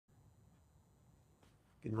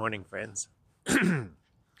Good morning, friends. A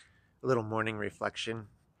little morning reflection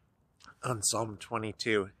on Psalm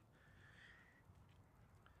 22.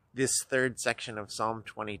 This third section of Psalm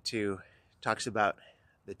 22 talks about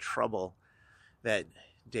the trouble that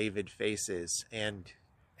David faces. And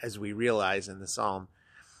as we realize in the Psalm,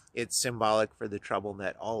 it's symbolic for the trouble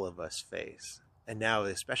that all of us face. And now,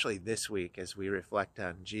 especially this week, as we reflect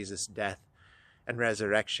on Jesus' death and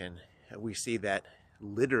resurrection, we see that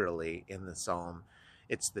literally in the Psalm.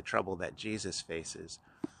 It's the trouble that Jesus faces.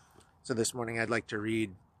 So this morning I'd like to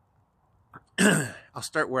read, I'll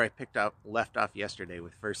start where I left off yesterday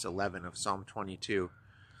with verse 11 of Psalm 22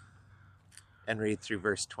 and read through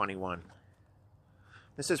verse 21.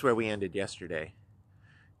 This is where we ended yesterday.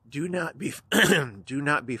 Do not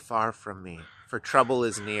be far from me, for trouble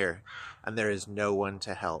is near, and there is no one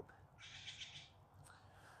to help.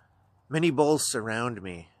 Many bulls surround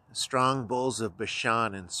me, strong bulls of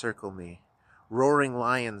Bashan encircle me. Roaring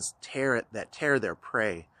lions tear their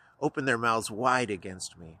prey, open their mouths wide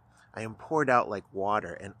against me. I am poured out like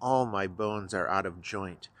water, and all my bones are out of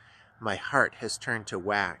joint. My heart has turned to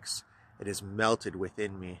wax. It is melted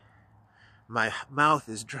within me. My mouth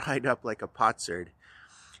is dried up like a potsherd.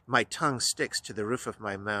 My tongue sticks to the roof of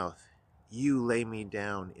my mouth. You lay me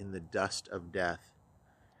down in the dust of death.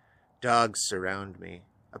 Dogs surround me.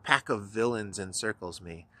 A pack of villains encircles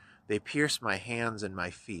me. They pierce my hands and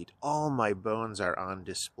my feet. All my bones are on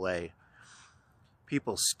display.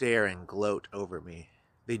 People stare and gloat over me.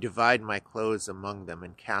 They divide my clothes among them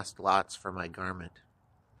and cast lots for my garment.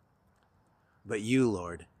 But you,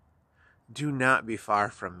 Lord, do not be far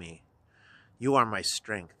from me. You are my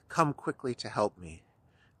strength. Come quickly to help me.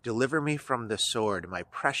 Deliver me from the sword, my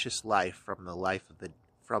precious life from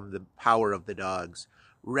the power of the dogs.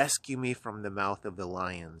 Rescue me from the mouth of the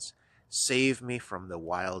lions. Save me from the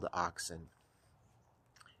wild oxen.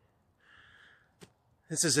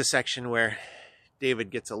 This is a section where David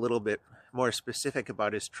gets a little bit more specific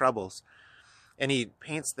about his troubles, and he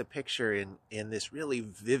paints the picture in this really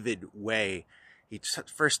vivid way. He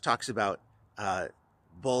first talks about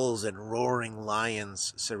bulls and roaring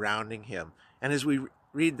lions surrounding him, and as we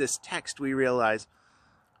read this text, we realize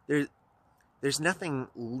there's nothing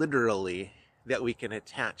literally that we can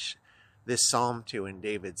attach this psalm to in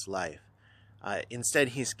David's life. Instead,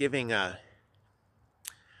 he's giving a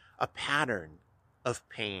pattern of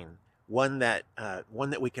pain, one that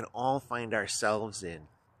we can all find ourselves in.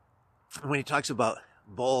 When he talks about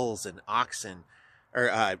bulls and oxen,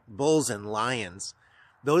 or bulls and lions,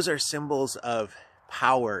 those are symbols of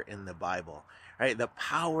power in the Bible, right? The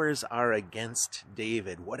powers are against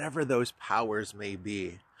David, whatever those powers may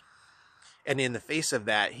be. And in the face of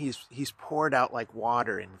that, he's poured out like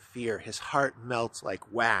water in fear. His heart melts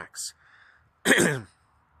like wax.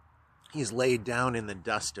 He's laid down in the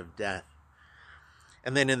dust of death.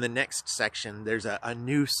 And then in the next section, there's a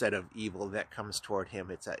new set of evil that comes toward him.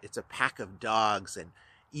 It's a pack of dogs and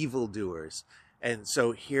evildoers. And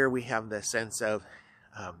so here we have the sense of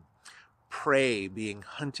prey being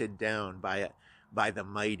hunted down by the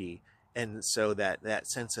mighty. And so that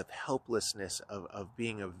sense of helplessness of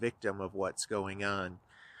being a victim of what's going on.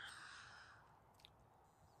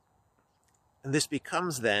 And this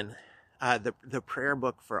becomes then the prayer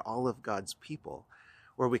book for all of God's people,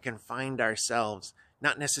 where we can find ourselves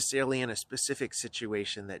not necessarily in a specific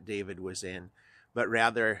situation that David was in, but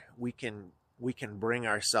rather we can bring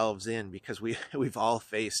ourselves in because we've all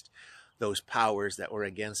faced those powers that were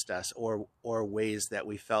against us, or ways that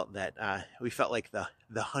we felt like the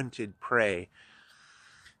hunted prey.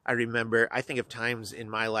 I think of times in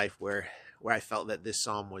my life where I felt that this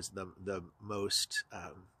psalm was the most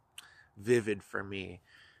vivid for me,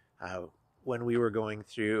 when we were going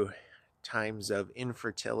through times of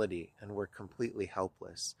infertility and were completely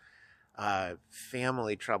helpless,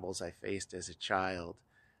 family troubles I faced as a child,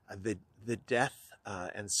 the death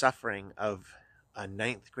and suffering of a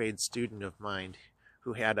 9th grade student of mine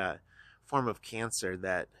who had a form of cancer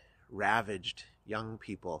that ravaged young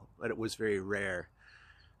people, but it was very rare.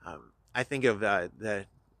 I think of the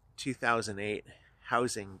 2008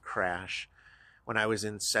 housing crash when I was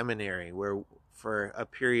in seminary, where for a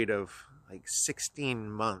period of like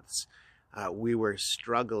 16 months, we were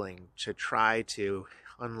struggling to try to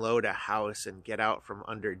unload a house and get out from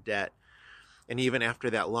under debt. And even after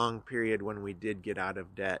that long period when we did get out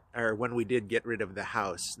of debt, or when we did get rid of the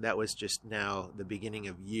house, that was just now the beginning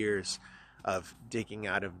of years of digging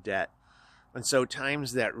out of debt. And so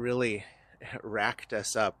times that really racked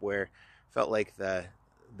us up, where it felt like the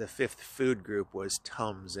fifth food group was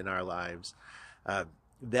Tums in our lives.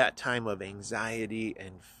 That time of anxiety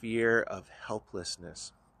and fear, of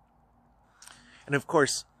helplessness. And of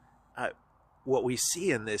course, what we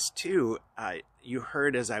see in this too, you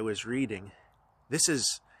heard as I was reading, this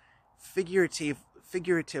is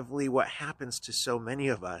figuratively what happens to so many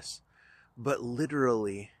of us, but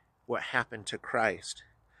literally what happened to Christ.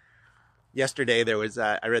 Yesterday there was,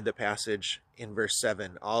 I read the passage in verse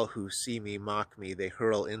 7, all who see me mock me, they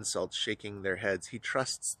hurl insults, shaking their heads. He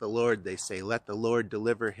trusts the Lord, they say, let the Lord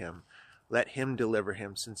deliver him. Let him deliver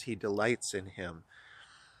him, since he delights in him.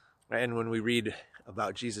 And when we read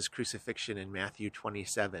about Jesus' crucifixion in Matthew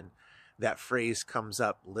 27, that phrase comes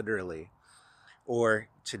up literally. Or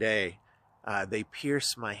today, they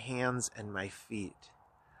pierce my hands and my feet.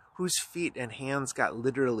 Whose feet and hands got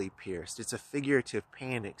literally pierced? It's a figurative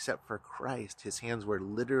pain, except for Christ. His hands were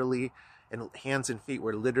literally, and hands and feet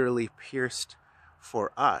were literally pierced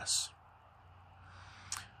for us.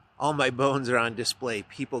 All my bones are on display.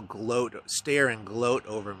 People stare and gloat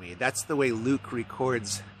over me. That's the way Luke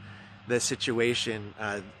records the situation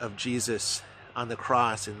of Jesus on the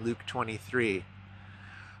cross in Luke 23.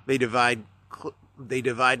 They divide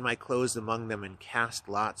my clothes among them and cast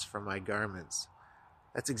lots for my garments.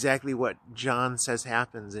 That's exactly what John says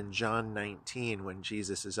happens in John 19 when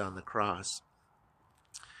Jesus is on the cross.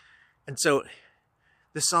 And so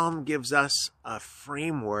the psalm gives us a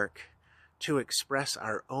framework to express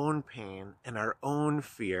our own pain and our own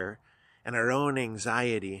fear and our own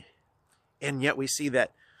anxiety. And yet we see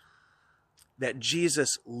that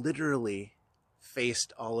Jesus literally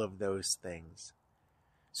faced all of those things.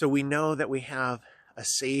 So we know that we have a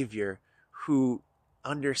Savior who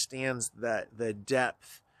understands the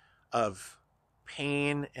depth of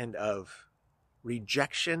pain and of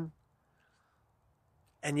rejection,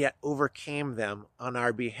 and yet overcame them on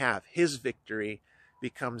our behalf. His victory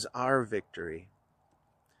becomes our victory.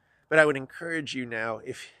 But I would encourage you now,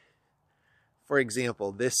 if, for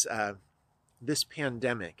example, this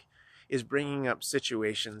pandemic is bringing up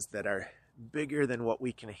situations that are bigger than what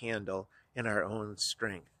we can handle in our own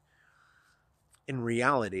strength. In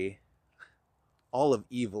reality, all of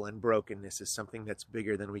evil and brokenness is something that's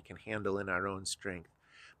bigger than we can handle in our own strength.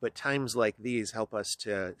 But times like these help us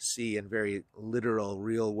to see in very literal,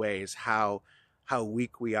 real ways how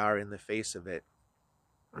weak we are in the face of it.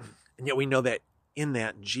 And yet we know that in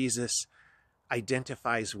that, Jesus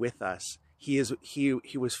identifies with us. He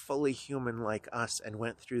was fully human like us and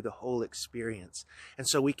went through the whole experience. And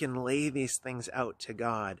so we can lay these things out to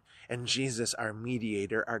God. And Jesus, our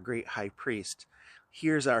mediator, our great high priest,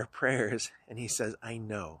 hears our prayers and he says, I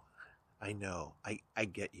know, I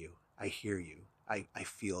get you, I hear you, I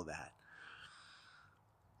feel that.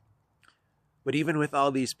 But even with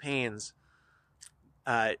all these pains,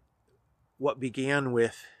 what began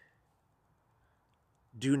with,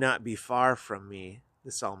 do not be far from me,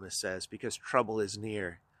 the psalmist says, because trouble is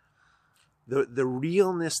near. The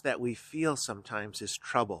realness that we feel sometimes is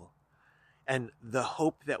trouble. And the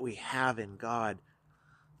hope that we have in God,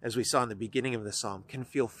 as we saw in the beginning of the psalm, can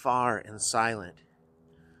feel far and silent.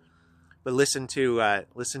 But listen to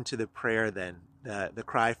the prayer then, the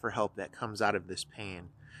cry for help that comes out of this pain.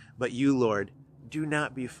 But you, Lord, do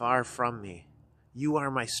not be far from me. You are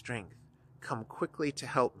my strength. Come quickly to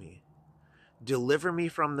help me. Deliver me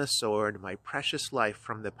from the sword, my precious life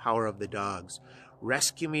from the power of the dogs.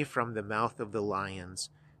 Rescue me from the mouth of the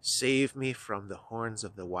lions. Save me from the horns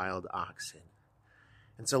of the wild oxen.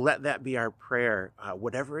 And so let that be our prayer,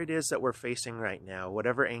 whatever it is that we're facing right now,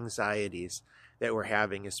 whatever anxieties that we're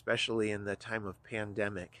having, especially in the time of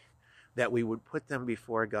pandemic, that we would put them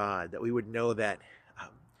before God, that we would know that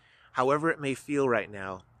however it may feel right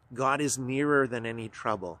now, God is nearer than any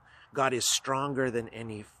trouble. God is stronger than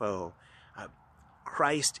any foe.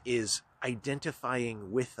 Christ is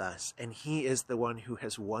identifying with us, and he is the one who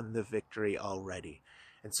has won the victory already.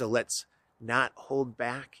 And so let's not hold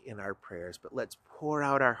back in our prayers, but let's pour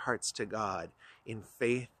out our hearts to God in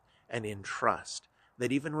faith and in trust,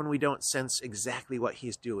 that even when we don't sense exactly what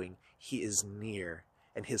he's doing, he is near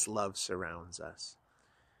and his love surrounds us.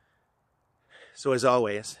 So as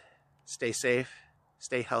always, stay safe,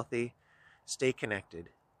 stay healthy, stay connected.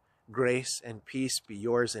 Grace and peace be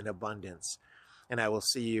yours in abundance. And I will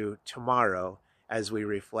see you tomorrow as we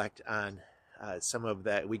reflect on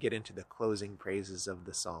we get into the closing praises of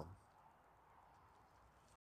the psalm.